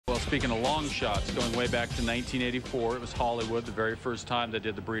speaking of long shots, going way back to 1984, it was Hollywood, the very first time they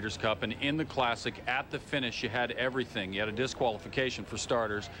did the Breeders' Cup. And in the Classic, at the finish, you had everything. You had a disqualification for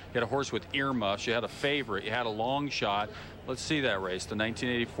starters. You had a horse with earmuffs. You had a favorite. You had a long shot. Let's see that race, the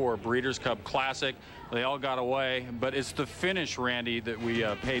 1984 Breeders' Cup Classic. They all got away, but it's the finish, Randy, that we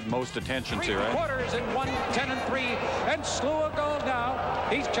paid most attention to, right? Quarters in 1:10-3, and Slew of Gold now.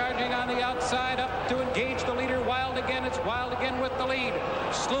 He's charging on the outside up to engage the leader. Wild again. It's Wild again with the lead.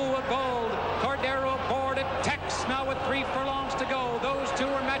 Slew of Gold. Cordero aboard at Tex now with 3 furlongs to go. Those two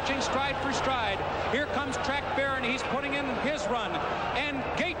are matching stride for stride. Here comes Track Baron. He's putting in his run. And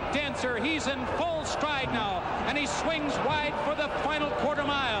Gate Dancer, he's in full stride now. And he swings wide for the final quarter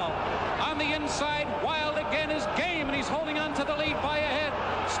mile. On the inside, Wild again is game, and he's holding on to the lead by a head.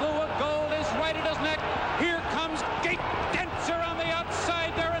 Slew of Gold is right at his neck. Here comes Gate Dancer on the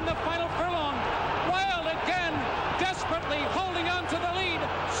outside there in the final furlong. Wild again, desperately holding on to the lead.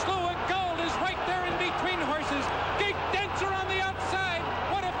 Slew of Gold is right there in between horses. Gate Dancer on the outside.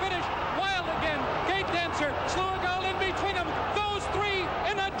 What a finish. Wild again, Gate Dancer, Slew of Gold in between them. Those three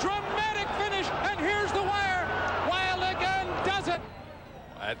in a dramatic finish, and here's the wire. Wild again does it.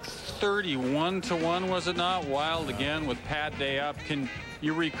 At 31-1, was it not? Wild again with Pat Day up. Can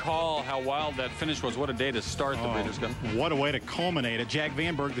you recall how wild that finish was? What a day to start the Breeders' Cup. What a way to culminate it. Jack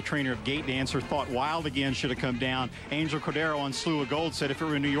Vanberg, the trainer of Gate Dancer, thought Wild again should have come down. Angel Cordero on Slew of Gold said if it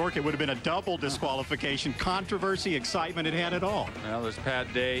were in New York, it would have been a double disqualification. Controversy, excitement, it had it all. Well, there's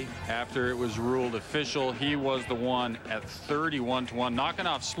Pat Day. After it was ruled official, he was the one at 31-1, knocking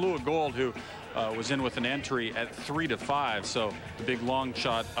off Slew of Gold, who was in with an entry at 3-5. So the big long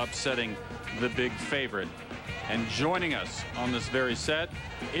shot upsetting the big favorite. And joining us on this very set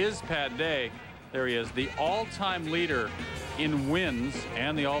is Pat Day. There he is, the all-time leader in wins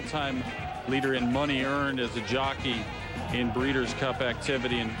and the all-time leader in money earned as a jockey in Breeders' Cup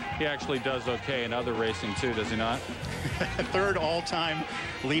activity. And he actually does okay in other racing too, does he not? Third all-time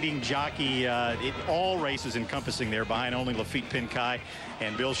leading jockey in all races encompassing there, behind only Lafitte Pinkai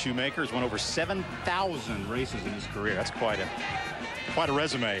and Bill Shoemaker. Has won over 7,000 races in his career. That's quite a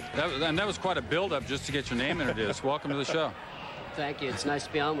resume. That was quite a build-up just to get your name introduced. Welcome to the show. Thank you. It's nice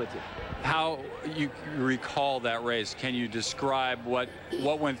to be on with you. How you recall that race? Can you describe what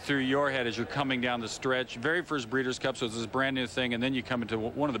went through your head as you're coming down the stretch? Very first Breeders' Cup, so it's this brand new thing, and then you come into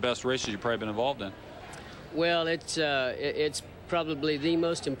one of the best races you've probably been involved in. Well, it's probably the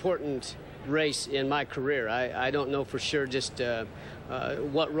most important race in my career. I don't know for sure just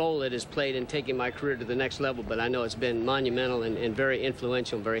what role it has played in taking my career to the next level, but I know it's been monumental and very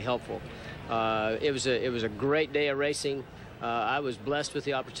influential and very helpful. It was a great day of racing. I was blessed with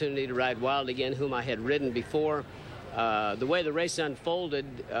the opportunity to ride Wild again, whom I had ridden before. The way the race unfolded,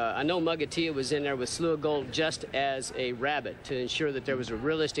 I know Mugatia was in there with Slew of Gold just as a rabbit to ensure that there was a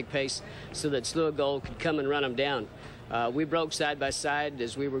realistic pace so that Slew of Gold could come and run him down. We broke side by side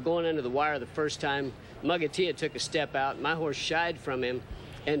as we were going into the wire the first time. Mugatia took a step out. My horse shied from him,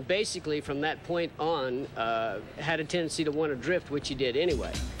 and basically from that point on had a tendency to want to drift, which he did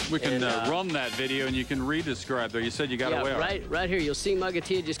anyway. We can run that video and you can re-describe there. You said you got away. Right here you'll see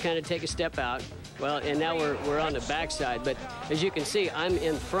Mugatia just kind of take a step out. Well, and now we're on the backside, but as you can see, I'm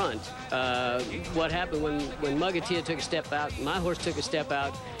in front. What happened when Mugatia took a step out, my horse took a step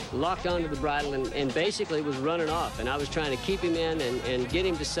out, locked onto the bridle, and basically was running off. And I was trying to keep him in and get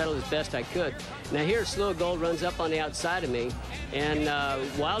him to settle as best I could. Now here, Slew of Gold runs up on the outside of me, and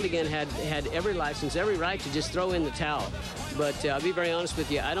Wild again had every license, every right to just throw in the towel. But I'll be very honest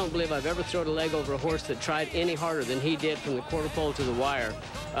with you, I don't believe I've ever thrown a leg over a horse that tried any harder than he did from the quarter pole to the wire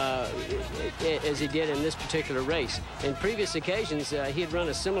as he did in this particular race. In previous occasions, he had run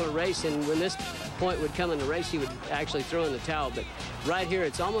a similar race, and when this point would come in the race, he would actually throw in the towel. But right here,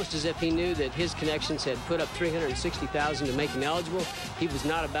 it's almost as if he knew that his connections had put up $360,000 to make him eligible. He was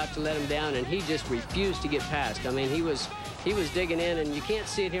not about to let him down, and he just refused to get past. I mean, he was digging in, and you can't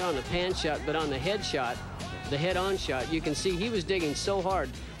see it here on the pan shot, but on the head shot, the head-on shot, you can see he was digging so hard.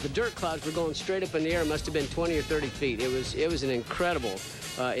 The dirt clouds were going straight up in the air. Must have been 20 or 30 feet. It was an incredible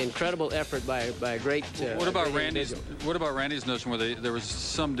effort by a great. What about Randy's notion where there was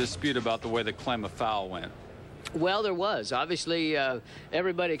some dispute about the way the claim of foul went? Well, there was. Obviously,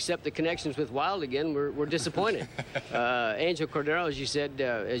 everybody except the connections with Wild again were disappointed. Angel Cordero, as you said,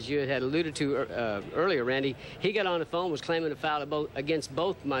 as you had alluded to earlier, Randy, he got on the phone, was claiming a foul against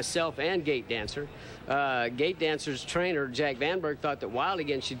both myself and Gate Dancer. Gate Dancer's trainer, Jack Vanberg, thought that Wild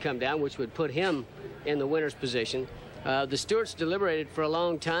again should come down, which would put him in the winner's position. The stewards deliberated for a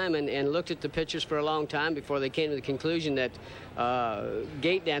long time and looked at the pictures for a long time before they came to the conclusion that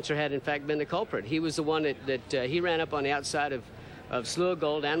Gate Dancer had in fact been the culprit. He was the one that he ran up on the outside of Slew of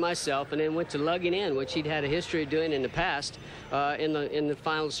Gold and myself, and then went to lugging in, which he'd had a history of doing in the past in the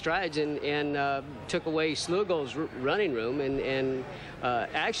final strides, and took away Slew of Gold's running room. And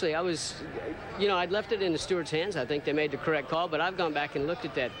actually, I was, I'd left it in the steward's hands. I think they made the correct call, but I've gone back and looked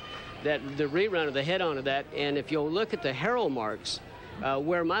at the rerun of the head-on of that, and if you'll look at the herald marks,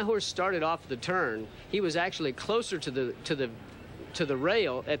 where my horse started off the turn, he was actually closer to the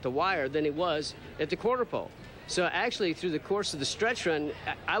rail at the wire than he was at the quarter pole. So actually, through the course of the stretch run,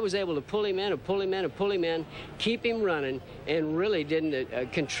 I was able to pull him in and pull him in and pull him in, keep him running, and really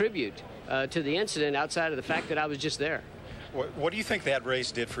didn't contribute to the incident outside of the fact that I was just there. What do you think that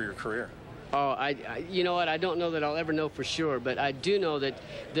race did for your career? Oh, you know what? I don't know that I'll ever know for sure, but I do know that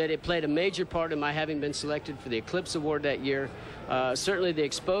it played a major part in my having been selected for the Eclipse Award that year. Certainly the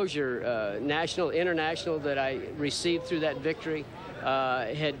exposure, national, international, that I received through that victory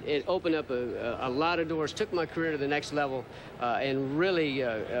it opened up a lot of doors, took my career to the next level, and really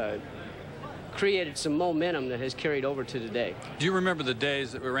created some momentum that has carried over to today. Do you remember the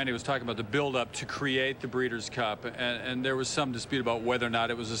days that Randy was talking about the build-up to create the Breeders' Cup, and there was some dispute about whether or not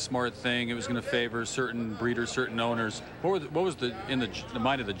it was a smart thing, it was going to favor certain breeders, certain owners? What was in the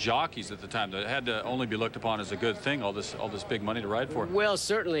mind of the jockeys at the time that it had to only be looked upon as a good thing, all this big money to ride for? Well,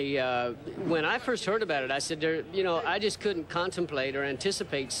 certainly. When I first heard about it, I said, I just couldn't contemplate or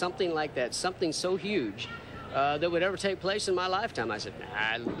anticipate something like that, something so huge. That would ever take place in my lifetime. I said,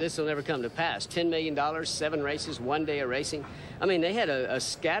 nah, this will never come to pass. $10 million, 7 races, 1 day of racing. I mean, they had a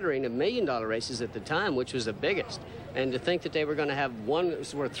scattering of $1 million races at the time, which was the biggest. And to think that they were going to have one that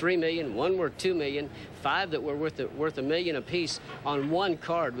was worth $3 million, one worth $2 million, 5 that were worth $1 million apiece on one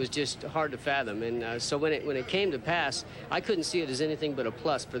card was just hard to fathom. And so when it came to pass, I couldn't see it as anything but a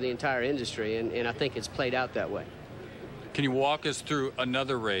plus for the entire industry, and I think it's played out that way. Can you walk us through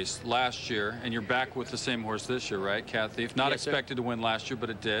another race last year, and you're back with the same horse this year, right, Cat Thief? Not expected to win last year, but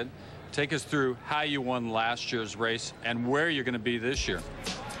it did. Take us through how you won last year's race and where you're going to be this year.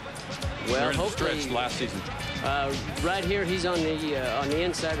 Well, hopefully, stretch last season. Right here, he's on the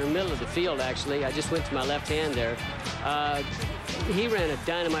inside or middle of the field. Actually, I just went to my left hand there. He ran a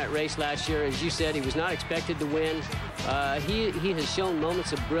dynamite race last year. As you said, he was not expected to win. He has shown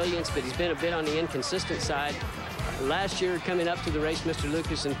moments of brilliance, but he's been a bit on the inconsistent side. Last year, coming up to the race, Mr.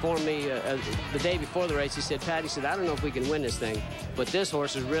 Lucas informed me the day before the race. He said, Pat, he said, I don't know if we can win this thing, but this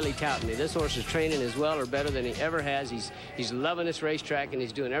horse is really touting me. This horse is training as well or better than he ever has. He's loving this racetrack, and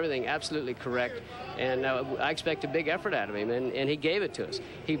he's doing everything absolutely correct. And I expect a big effort out of him, and he gave it to us.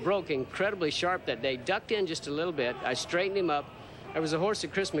 He broke incredibly sharp that day, ducked in just a little bit. I straightened him up. There was a horse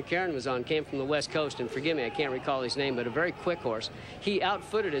that Chris McCarron was on, came from the West Coast, and forgive me, I can't recall his name, but a very quick horse. He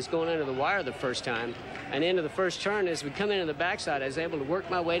outfooted us going under the wire the first time, and into the first turn, as we come into the backside, I was able to work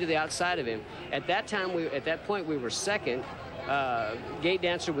my way to the outside of him. At that time, at that point, we were second. Gate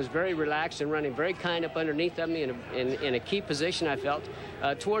Dancer was very relaxed and running very kind up underneath of me in a key position, I felt.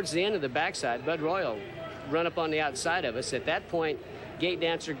 Towards the end of the backside, Bud Royal run up on the outside of us. At that point, Gate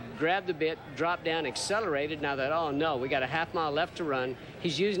Dancer grabbed the bit, dropped down, accelerated. Now that, oh no, we got a half mile left to run.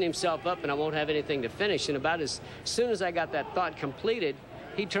 He's using himself up, and I won't have anything to finish. And about as soon as I got that thought completed,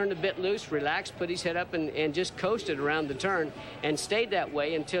 he turned a bit loose, relaxed, put his head up, and just coasted around the turn and stayed that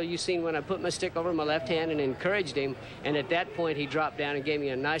way until you seen when I put my stick over my left hand and encouraged him. And at that point, he dropped down and gave me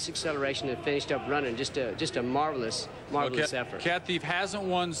a nice acceleration and finished up running. Just a marvelous effort. Cat Thief hasn't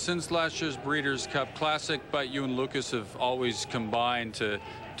won since last year's Breeders' Cup Classic, but you and Lucas have always combined to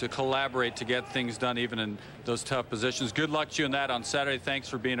collaborate to get things done even in those tough positions. Good luck to you in that on Saturday. Thanks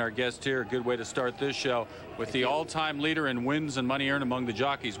for being our guest here. A good way to start this show with the all-time leader in wins and money earned among the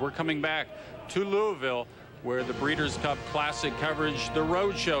jockeys. We're coming back to Louisville, where the Breeders' Cup Classic coverage, the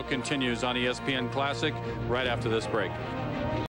road show, continues on ESPN Classic right after this break.